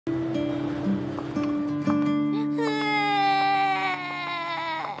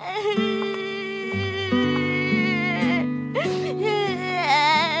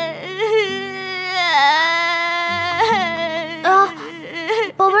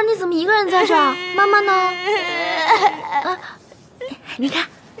儿，你怎么一个人在这儿？妈妈呢？啊，你看，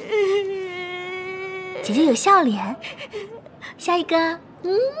姐姐有笑脸。下一个，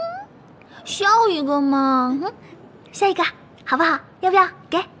笑一个嘛。下一个，好不好？要不要？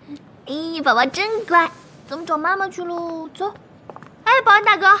给。咦，宝宝真乖。咱们找妈妈去喽，走。哎，保安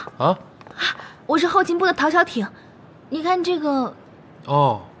大哥。啊。我是后勤部的陶小挺，你看这个。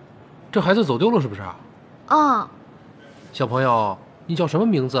哦，这孩子走丢了是不是？哦。小朋友，你叫什么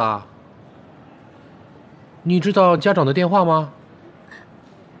名字啊？你知道家长的电话吗？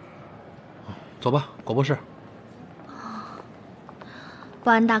走吧，广播室。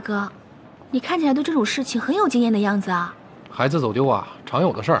保安大哥，你看起来对这种事情很有经验的样子啊。孩子走丢啊，常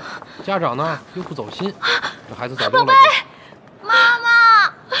有的事儿，家长呢又不走心，这孩子走丢了。宝贝，妈妈！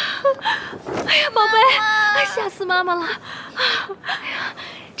哎呀，宝贝，吓死妈妈了！哎呀，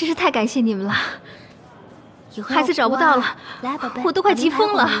真是太感谢你们了。孩子找不到了，来，宝贝，我都快急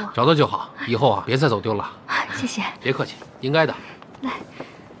疯了。找到就好，以后啊别再走丢了。谢谢。别客气，应该的。来，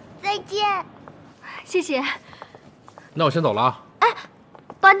再见。谢谢。那我先走了啊。哎，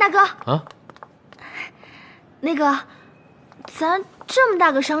保安大哥。啊。那个，咱这么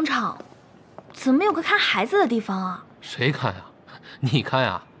大个商场，怎么没有个看孩子的地方啊？谁看呀？你看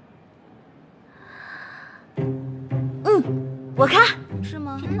呀？我看。是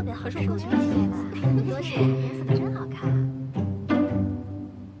吗？特别好，可是我更喜欢这个，很多是颜色可真好看。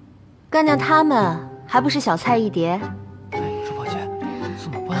干掉他们还不是小菜一碟？哎，猪八戒，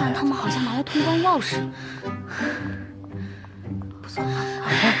怎么办呀？看他们好像拿了通关钥匙。不错，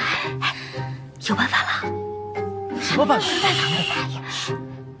有办法了。什么办法？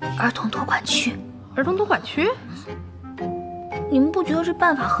儿童托管区。儿童托管区？你们不觉得这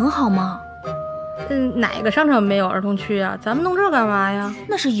办法很好吗？哪个商场没有儿童区啊？咱们弄这干嘛呀？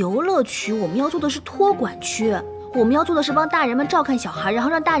那是游乐区，我们要做的是托管区。我们要做的是帮大人们照看小孩，然后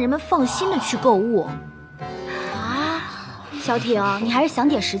让大人们放心的去购物。啊，小挺，你还是想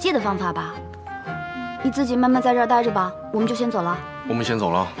点实际的方法吧。你自己慢慢在这儿待着吧，我们就先走了。我们先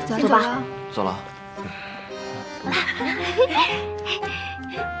走了，走吧，走了。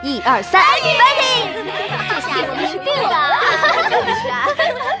1、2、3，这下我们是定了。就是啊，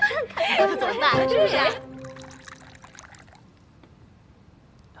看怎么办？是不是？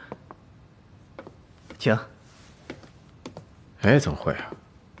请。哎，总会啊，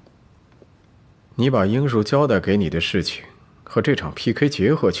你把英叔交代给你的事情和这场 PK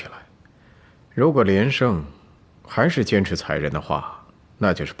结合起来，如果连胜还是坚持踩人的话，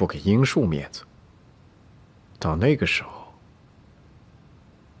那就是不给英叔面子。到那个时候，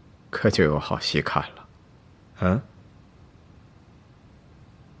可就有好戏看了。嗯？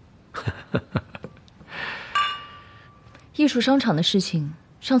艺术商场的事情，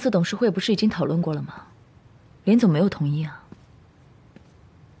上次董事会不是已经讨论过了吗？连总没有同意啊。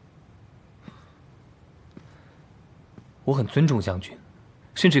我很尊重将军，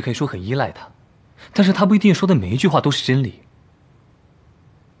甚至可以说很依赖他，但是他不一定说的每一句话都是真理。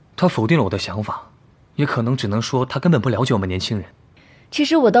他否定了我的想法，也可能只能说他根本不了解我们年轻人。其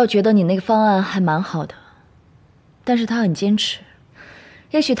实我倒觉得你那个方案还蛮好的，但是他很坚持，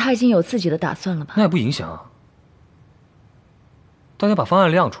也许他已经有自己的打算了吧。那也不影响啊，大家把方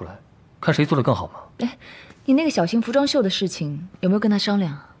案亮出来，看谁做得更好嘛。哎，你那个小型服装秀的事情有没有跟他商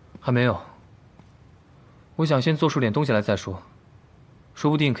量啊？还没有，我想先做出点东西来再说，说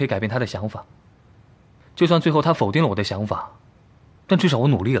不定可以改变他的想法。就算最后他否定了我的想法，但至少我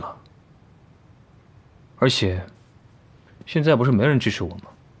努力了。而且，现在不是没人支持我吗？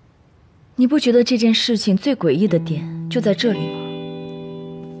你不觉得这件事情最诡异的点就在这里吗？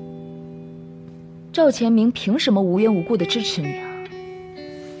赵前明凭什么无缘无故的支持你啊？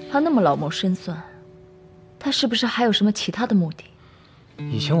他那么老谋深算，他是不是还有什么其他的目的？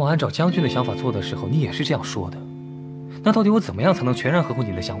以前我按照将军的想法做的时候，你也是这样说的。那到底我怎么样才能全然合乎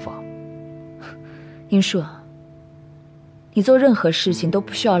你的想法？英树，你做任何事情都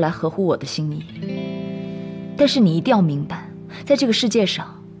不需要来合乎我的心意，但是你一定要明白，在这个世界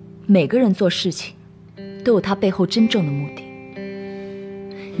上，每个人做事情都有他背后真正的目的。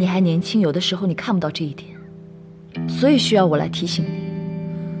你还年轻，有的时候你看不到这一点，所以需要我来提醒你。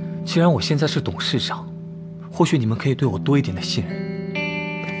既然我现在是董事长，或许你们可以对我多一点的信任。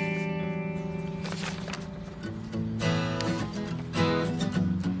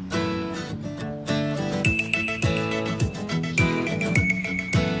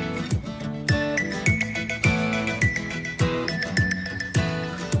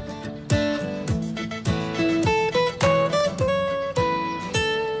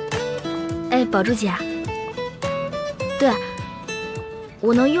宝珠姐，对，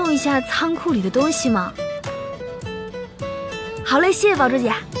我能用一下仓库里的东西吗？好嘞，谢谢宝珠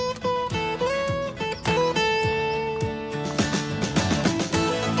姐。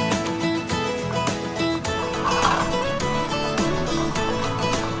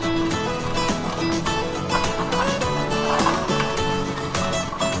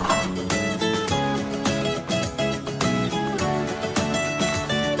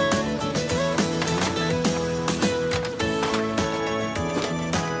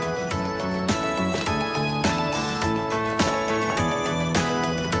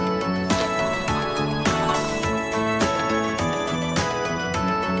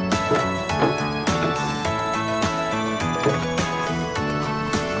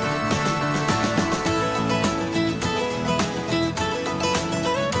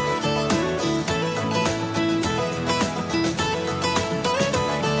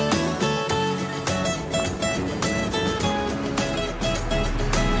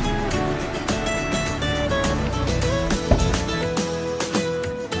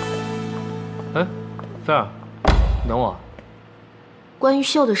菲儿，你等我。关于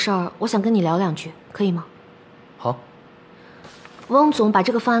秀的事儿，我想跟你聊两句，可以吗？好。翁总把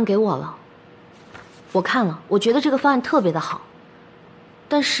这个方案给我了，我看了，我觉得这个方案特别的好。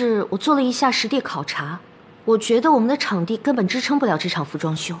但是我做了一下实地考察，我觉得我们的场地根本支撑不了这场服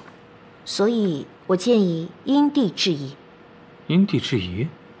装秀，所以我建议因地制宜。因地制宜？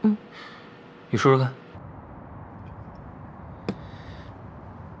嗯。你说说看。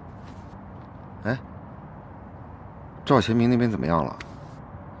哎。赵贤明那边怎么样了？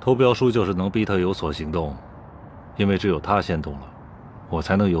投标书就是能逼他有所行动，因为只有他先动了，我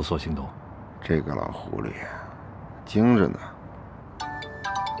才能有所行动。这个老狐狸，精着呢。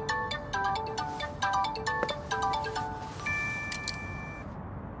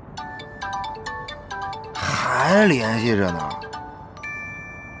还联系着呢，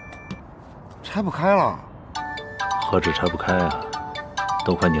拆不开了。何止拆不开啊，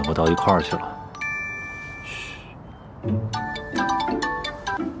都快拧不到一块儿去了。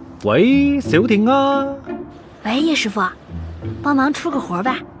喂，小婷啊！喂，叶师傅，帮忙出个活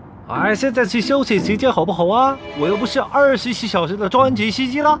呗。哎，现在是休息时间好不好啊？我又不是24小时的专职司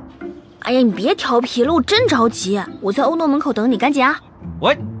机了。哎呀，你别调皮了，我真着急。我在欧诺门口等你，赶紧啊！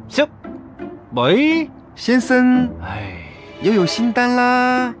喂，喂，先生，哎，又有新单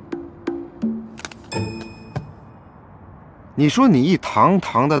啦。你说你一堂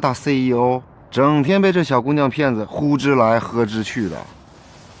堂的大 CEO， 整天被这小姑娘骗子呼之来喝之去的，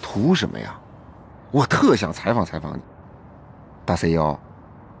图什么呀？我特想采访采访你，大 CEO，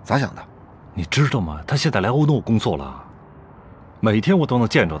 咋想的？你知道吗？他现在来欧诺工作了，每天我都能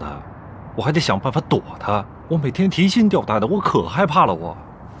见着他，我还得想办法躲他。我每天提心吊胆的，我可害怕了。我，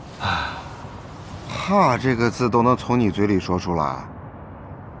唉，怕这个字都能从你嘴里说出来，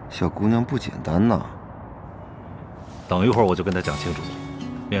小姑娘不简单呐。等一会儿我就跟他讲清楚，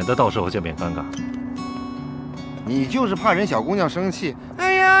免得到时候见面尴尬。你就是怕人小姑娘生气。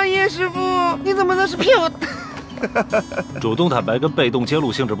哎呀，叶师傅，你怎么能是骗我？主动坦白跟被动揭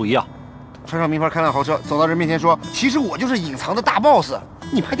露性质不一样。穿上名牌开辆豪车，走到人面前说，其实我就是隐藏的大 boss。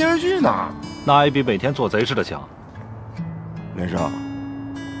你拍电视剧呢？那还比每天做贼似的强。连生，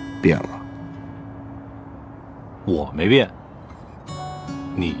变了。我没变，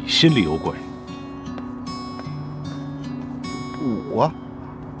你心里有鬼。我。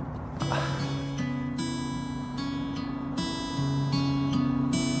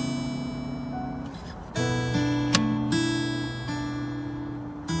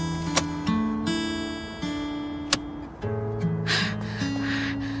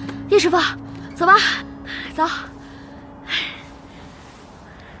叶师傅，走吧，走，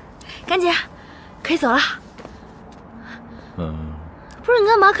赶紧，可以走了。不是你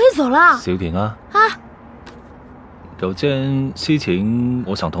干嘛？可以走了。小婷啊，啊，有件事情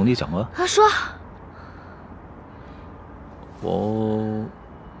我想同你讲啊。说。我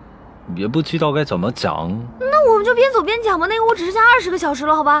也不知道该怎么讲。那我们就边走边讲吧。那个我只剩下20个小时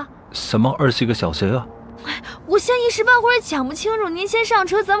了，好吧？什么20个小时啊？我现在一时半会儿讲不清楚，您先上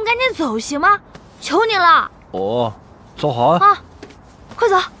车，咱们赶紧走行吗？求你了。哦，走好啊。啊，快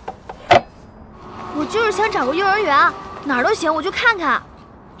走。我就是想找个幼儿园，哪儿都行，我就看看。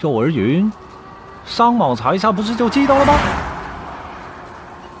幼儿园？上网查一下不是就知道了吗？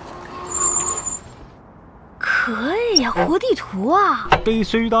可以呀，活地图啊。必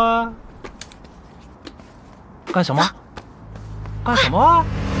须的。干什么？干什么？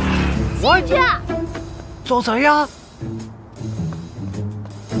进去。做谁呀？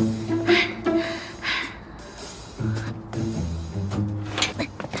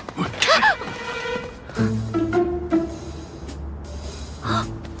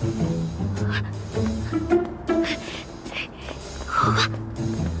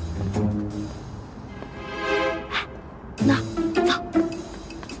快！那走。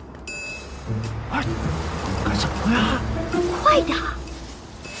哎，干什么呀？快点！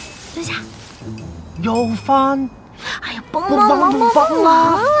蹲下。要翻！哎呀，帮忙！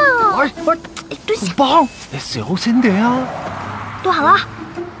喂，哎，蹲下。帮！你小心点啊！蹲好了。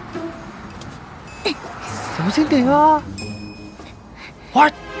小心点啊！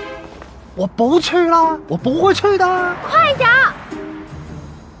喂，我不去了，我不会去的。快点！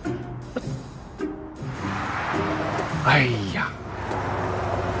哎呀！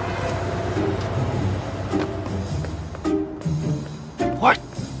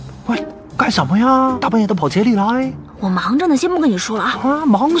喂，干什么呀？大半夜的跑街里来？我忙着呢，先不跟你说了啊。啊，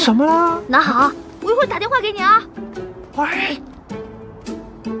忙什么啦？拿好，我一会儿打电话给你啊。喂。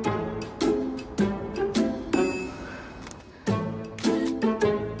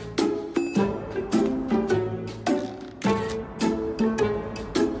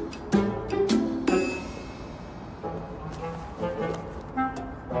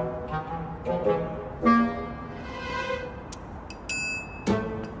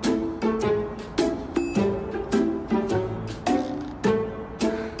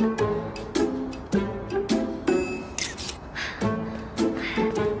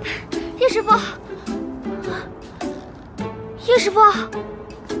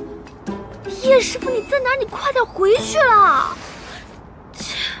叶师傅，你在哪儿？你快点回去了！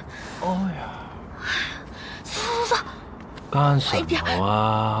哎呀，走，干什么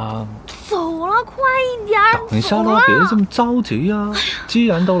啊？走了，快一点！等一下啦，别这么着急呀！既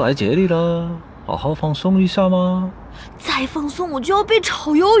然都来这里了，好好放松一下嘛。再放松我就要被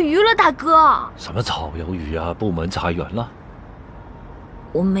炒鱿鱼了，大哥。什么炒鱿鱼啊？部门裁员了。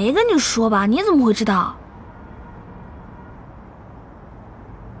我没跟你说吧？你怎么会知道？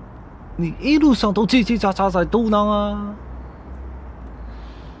你一路上都叽叽喳喳在嘟囔啊！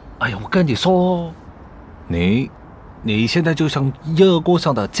哎呀，我跟你说，你现在就像热锅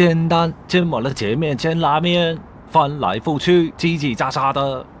上的煎蛋，煎完了这面煎那面，翻来覆去，叽叽喳喳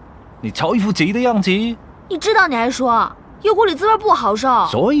的，你瞧一副急的样子。你知道你还说油锅里滋味不好受，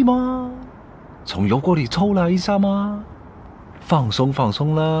所以嘛，从油锅里抽来一下嘛，放松放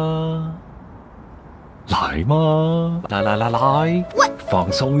松啦。来嘛，来，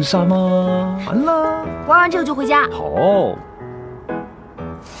放松一下嘛，完了，玩完这个就回家。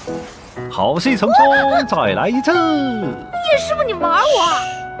好戏成空，再来一次。叶师傅，你玩我？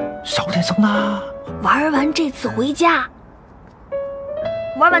小点声啦！玩完这次回家，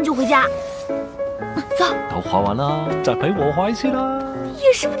玩完就回家。走。都画完了，再陪我画一次啦。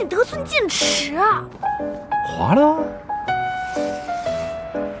叶师傅，你得寸进尺啊！画了。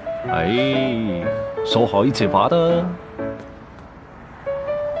哎。说好一起画的，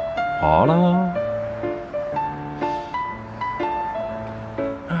好了，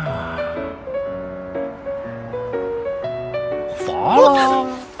罚了，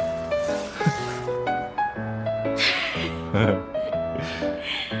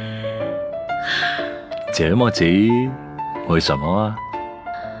这么急，为什么啊？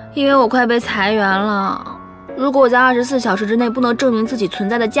因为我快被裁员了。如果我在24小时之内不能证明自己存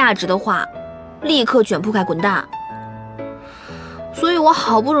在的价值的话，立刻卷铺盖滚蛋！所以我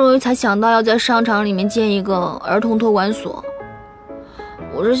好不容易才想到要在商场里面建一个儿童托管所。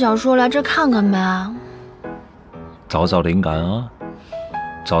我是想说来这看看呗。找找灵感啊！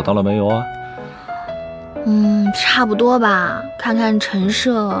找到了没有啊？差不多吧。看看陈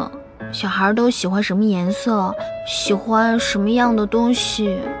设，小孩都喜欢什么颜色，喜欢什么样的东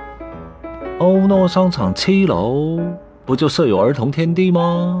西。欧诺商场7楼不就设有儿童天地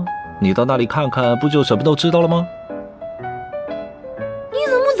吗？你到那里看看，不就什么都知道了吗？你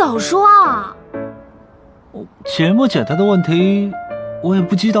怎么不早说啊？这么简单的问题，我也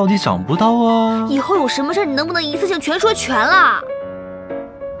不知道你想不到啊。以后有什么事你能不能一次性全说全了？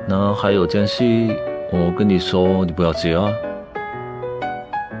那还有件事，我跟你说，你不要急啊。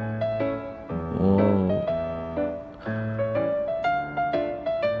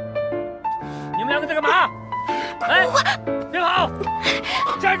你们两个在干嘛？哎，别跑！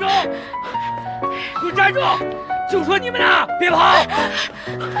站住！给我站住！就说你们俩别跑！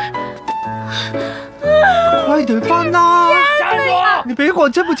快点翻呐！站住！你别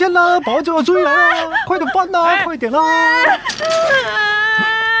管见不见了，保安就要追来了！快点翻呐！快点啦！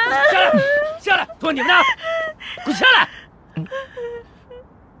下来！说你们呢？给我下来！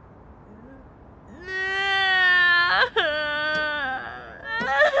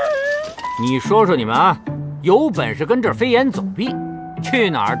你说说你们啊，有本事跟这儿飞檐走壁，去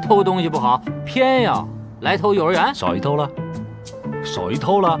哪儿偷东西不好，偏要来偷幼儿园？谁偷了？谁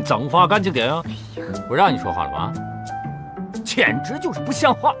偷了？整发干净点啊！我让你说话了吗？简直就是不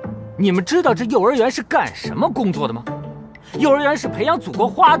像话！你们知道这幼儿园是干什么工作的吗？幼儿园是培养祖国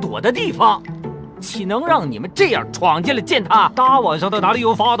花朵的地方，岂能让你们这样闯进来践踏？大晚上的哪里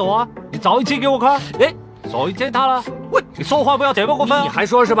有花朵啊？你找一起给我看。哎，谁践踏了？喂，你说话不要这么过分！你还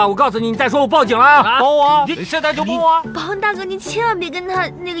说是吧？我告诉你，你再说我报警了啊！报啊！你现在就报啊！保安大哥，你千万别跟他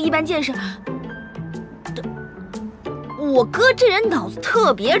那个一般见识。我哥这人脑子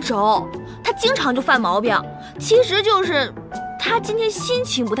特别轴，他经常就犯毛病。其实就是他今天心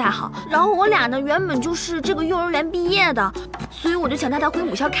情不太好，然后我俩呢原本就是这个幼儿园毕业的，所以我就想带他回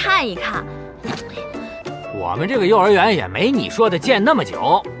母校看一看。我们这个幼儿园也没你说的建那么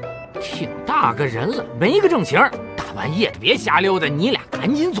久，挺大个人了，没个正形，大半夜的别瞎溜达，你俩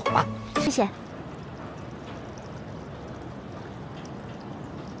赶紧走吧。谢谢。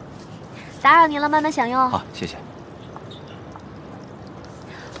打扰您了，慢慢享用。好，谢谢。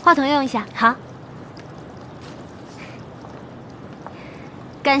话筒用一下，好。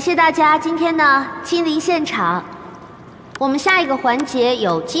感谢大家今天呢亲临现场，我们下一个环节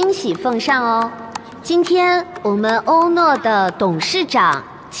有惊喜奉上哦。今天我们欧诺的董事长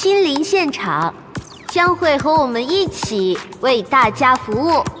亲临现场，将会和我们一起为大家服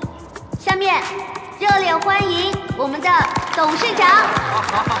务。下面热烈欢迎我们的董事长。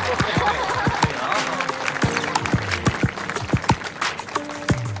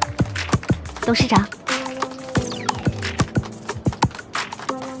董事长，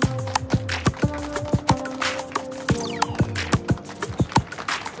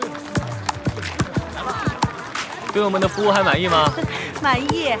对我们的服务还满意吗？满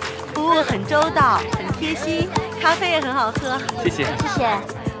意，服务很周到，很贴心，咖啡也很好喝。谢谢，谢谢。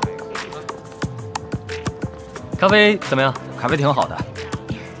咖啡怎么样？咖啡挺好的。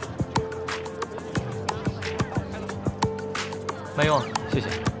慢用，谢谢。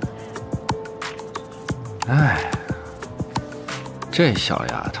哎，这小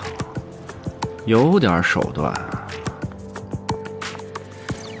丫头有点手段啊。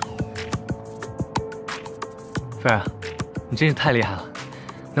菲儿，你真是太厉害了，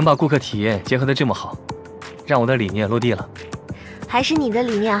能把顾客体验结合得这么好，让我的理念落地了。还是你的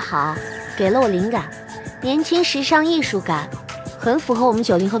理念好，给了我灵感，年轻时尚艺术感，很符合我们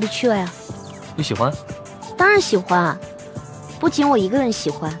90后的趣味啊。你喜欢？当然喜欢啊，不仅我一个人喜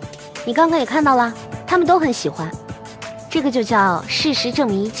欢，你刚刚也看到了，他们都很喜欢。这个就叫事实证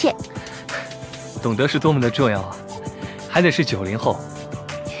明一切。懂得是多么的重要啊，还得是90后，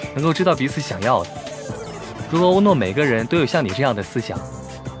能够知道彼此想要的。如果欧诺每个人都有像你这样的思想，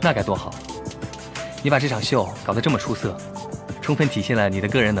那该多好！你把这场秀搞得这么出色，充分体现了你的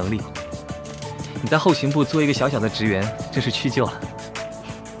个人能力。你在后勤部做一个小小的职员，真是屈就了。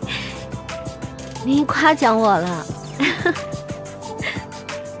您夸奖我了。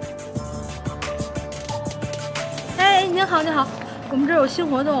哎，您好，您好，我们这儿有新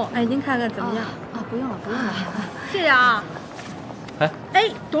活动，哎，您看看怎么样？不用了，不用了，谢谢啊。哎，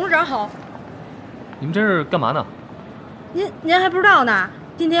董事长好。你们这是干嘛呢？您还不知道呢？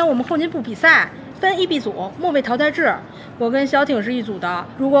今天我们后勤部比赛分 A、B 组，末位淘汰制。我跟小挺是一组的，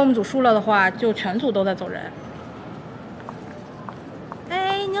如果我们组输了的话，就全组都在走人。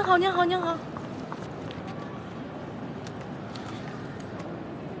哎，您好，您好，您好。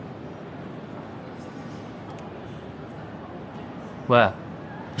喂，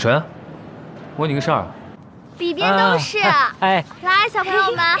谁啊？问你个事儿。里边都是。哎，来，小朋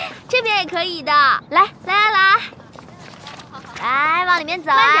友们，这边也可以的。来，往里面走。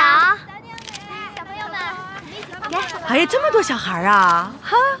慢点啊！小朋友们，哎呀，这么多小孩啊！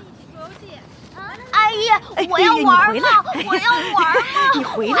哈！阿姨，我要玩嘛！我要玩嘛！你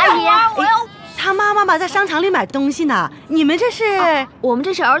回来！阿姨，我要。他妈妈在商场里买东西呢。你们这是？我们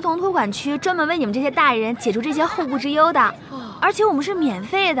这是儿童托管区，专门为你们这些大人解除这些后顾之忧的。而且我们是免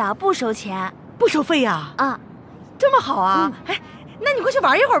费的，不收钱。不收费呀？啊，这么好啊！哎，那你过去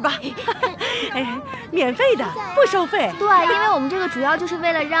玩一会儿吧。哎，免费的，不收费。对，因为我们这个主要就是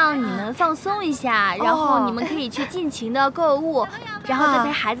为了让你们放松一下，然后你们可以去尽情的购物，然后在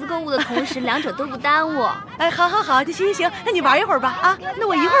陪孩子购物的同时，两者都不耽误。哎，好，行，那你玩一会儿吧。啊，那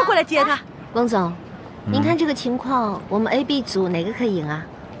我一会儿过来接他。翁总，您看这个情况，我们 A、B 组哪个可以赢啊？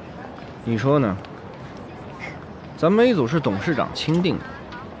你说呢？咱们 A 组是董事长钦定的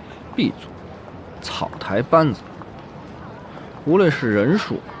，B 组草台班子。无论是人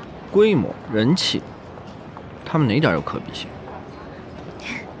数、规模、人气，他们哪点有可比性？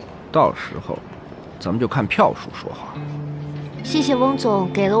到时候，咱们就看票数说话。谢谢翁总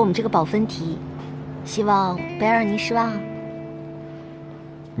给了我们这个保分题，希望不要让您失望。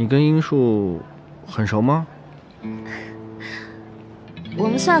你跟樱树很熟吗？我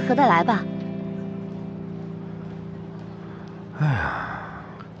们算合得来吧。哎呀，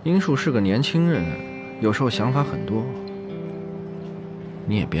英树是个年轻人，有时候想法很多，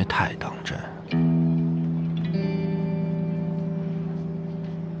你也别太当真。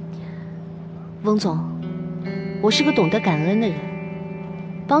翁总，我是个懂得感恩的人，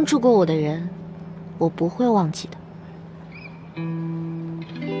帮助过我的人，我不会忘记的。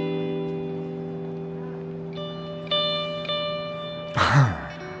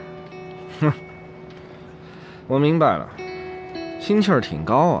哼，我明白了，心气儿挺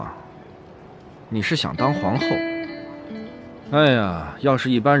高啊。你是想当皇后？哎呀，要是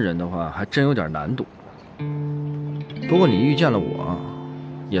一般人的话，还真有点难度。不过你遇见了我，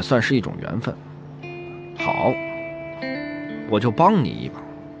也算是一种缘分。好，我就帮你一把。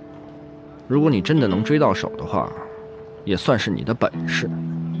如果你真的能追到手的话，也算是你的本事。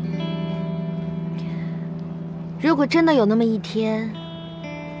如果真的有那么一天，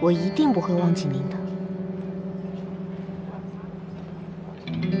我一定不会忘记您的。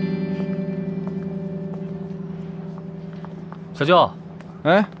小舅，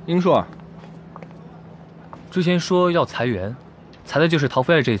哎，英硕，之前说要裁员，裁的就是陶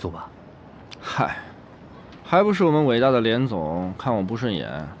菲尔这一组吧？嗨，还不是我们伟大的连总看我不顺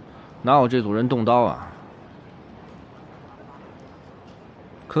眼，拿我这组人动刀啊！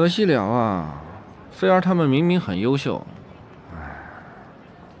可惜了啊，菲儿他们明明很优秀。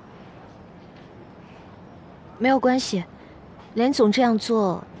没有关系，连总这样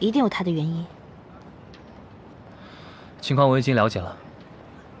做一定有他的原因。情况我已经了解了，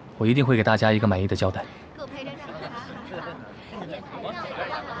我一定会给大家一个满意的交代。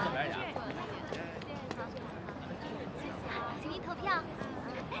请您投票，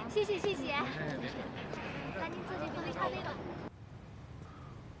谢谢谢谢。那您自己喝杯咖啡吧。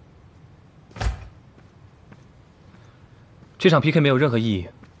这场 PK 没有任何意义，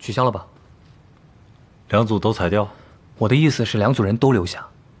取消了吧？两组都裁掉？我的意思是两组人都留下。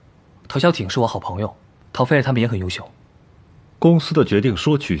陶小挺是我好朋友，陶菲尔他们也很优秀。公司的决定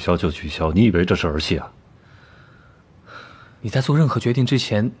说取消就取消，你以为这是儿戏啊？你在做任何决定之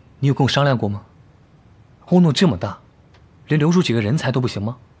前，你有跟我商量过吗？欧诺这么大，连留住几个人才都不行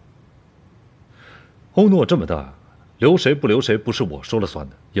吗？欧诺这么大，留谁不留谁不是我说了算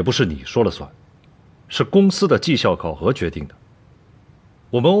的，也不是你说了算，是公司的绩效考核决定的。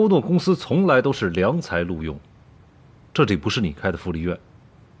我们欧诺公司从来都是良才录用，这里不是你开的福利院，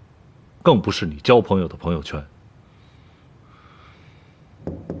更不是你交朋友的朋友圈。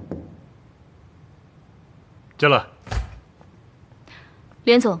进来。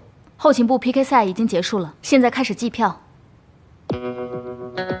连总，后勤部 PK 赛已经结束了，现在开始计票。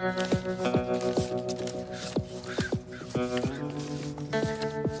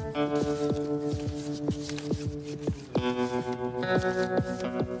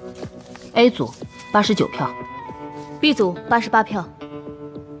A 组89票，B 组88票。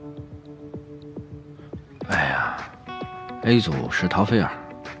哎呀 ，A 组是陶菲尔，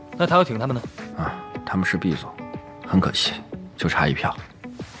那陶小挺他们呢？啊，他们是 B 组，很可惜，就差1票。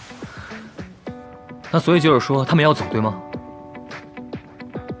那所以就是说他们要走，对吗？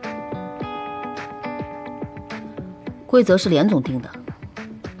规则是连总定的。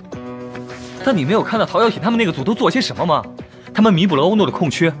但你没有看到陶小挺他们那个组都做了些什么吗？他们弥补了欧诺的空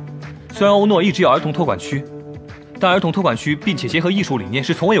缺。虽然欧诺一直有儿童托管区，但儿童托管区并且结合艺术理念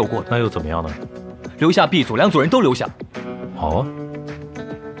是从未有过的。那又怎么样呢？留下 B 组，两组人都留下。好啊，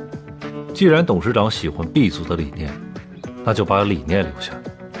既然董事长喜欢 B 组的理念，那就把理念留下，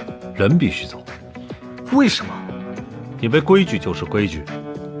人必须走。为什么？因为规矩就是规矩，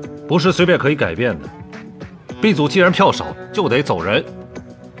不是随便可以改变的。B 组既然票少，就得走人。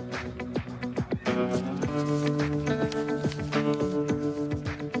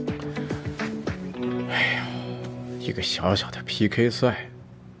一个小小的 PK 赛，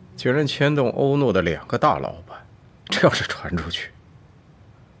竟然牵动欧诺的2个大老板，这要是传出去，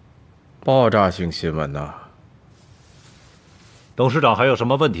爆炸性新闻呐！董事长还有什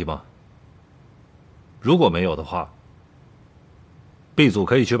么问题吗？如果没有的话 ，B 组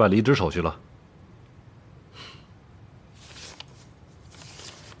可以去办离职手续了。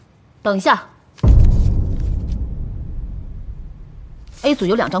等一下 ，A 组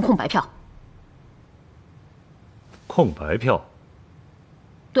有2张空白票。空白票？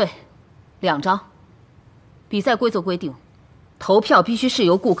对，2张。比赛规则规定，投票必须是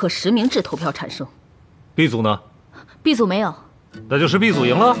由顾客实名制投票产生。B 组呢 ？B 组没有。那就是 B 组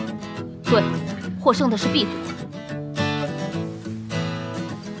赢了。对，获胜的是 B 组。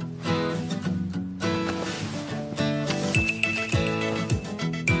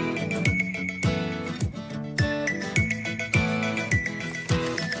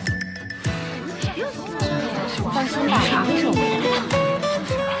放心吧，没事。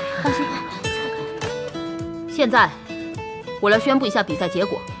现在，我来宣布一下比赛结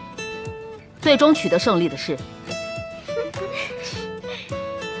果。最终取得胜利的是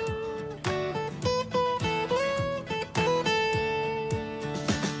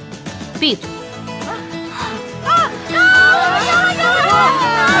B 组。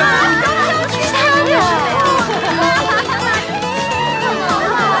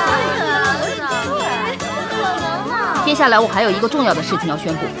接下来我还有一个重要的事情要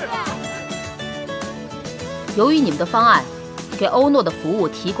宣布。由于你们的方案给欧诺的服务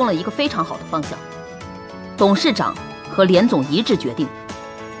提供了一个非常好的方向，董事长和联总一致决定，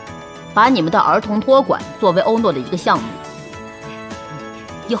把你们的儿童托管作为欧诺的一个项目。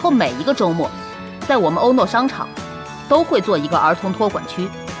以后每一个周末，在我们欧诺商场都会做一个儿童托管区。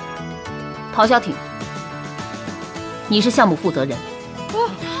陶小挺，你是项目负责人。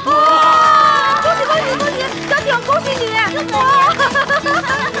恭喜你，小挺，恭喜你！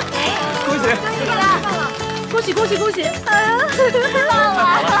恭喜！恭喜！恭喜！棒了！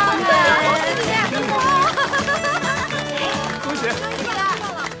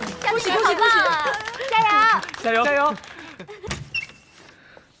恭喜！恭喜！恭喜！加油！加油！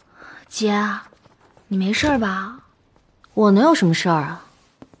姐，你没事吧？我能有什么事儿啊？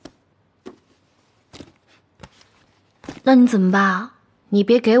那你怎么办？你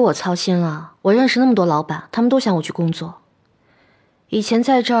别给我操心了，我认识那么多老板，他们都想我去工作。以前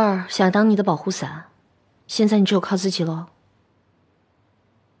在这儿想当你的保护伞，现在你只有靠自己喽。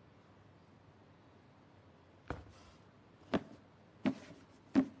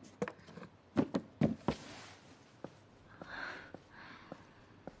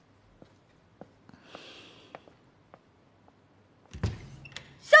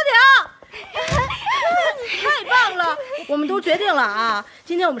太棒了！我们都决定了啊，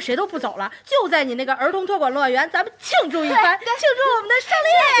今天我们谁都不走了，就在你那个儿童托管乐园，咱们庆祝一番，庆祝我们的胜利！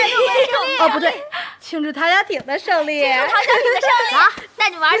哦，不对，庆祝陶小挺的胜利！庆祝陶小挺的胜利！走，带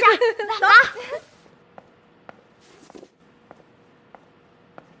你玩去，走。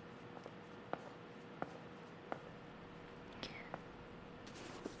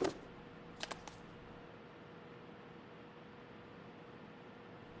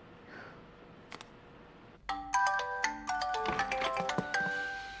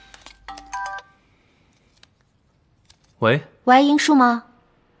喂，樱树吗？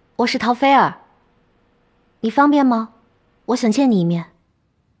我是陶菲儿，你方便吗？我想见你一面。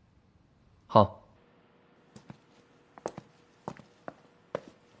好。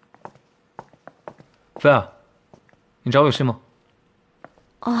菲儿，你找我有事吗？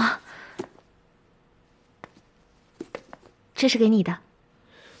哦，这是给你的。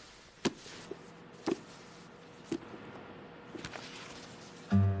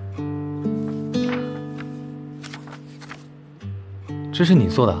这是你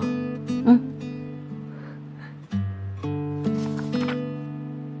做的？嗯。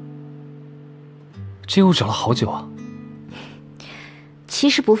这我找了好久啊。其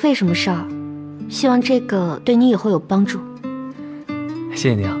实不费什么事儿，希望这个对你以后有帮助。谢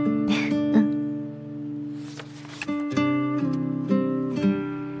谢你啊。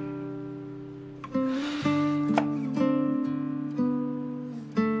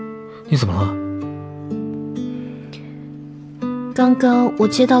你怎么了？刚刚我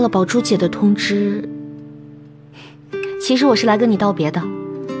接到了宝珠姐的通知，其实我是来跟你道别的。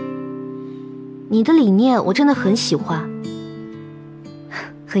你的理念我真的很喜欢，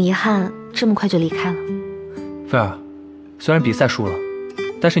很遗憾这么快就离开了。菲儿，虽然比赛输了，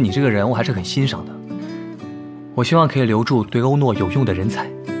但是你这个人我还是很欣赏的。我希望可以留住对欧诺有用的人才。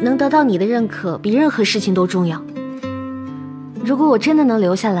能得到你的认可比任何事情都重要。如果我真的能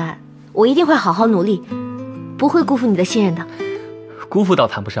留下来，我一定会好好努力，不会辜负你的信任的。辜负倒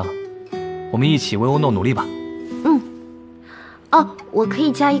谈不上，我们一起为欧诺努力吧。嗯。哦，我可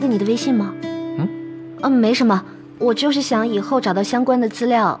以加一个你的微信吗？没什么，我就是想以后找到相关的资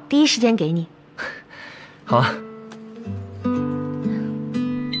料，第一时间给你。好啊。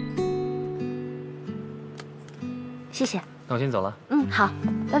谢谢。那我先走了。好，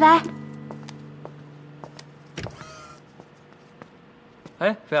拜拜。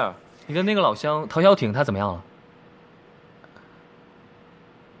哎，菲儿，你的那个老乡陶小挺他怎么样了？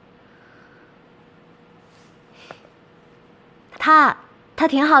他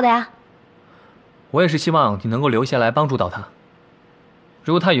挺好的呀。我也是希望你能够留下来帮助到他。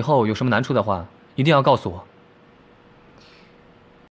如果他以后有什么难处的话，一定要告诉我，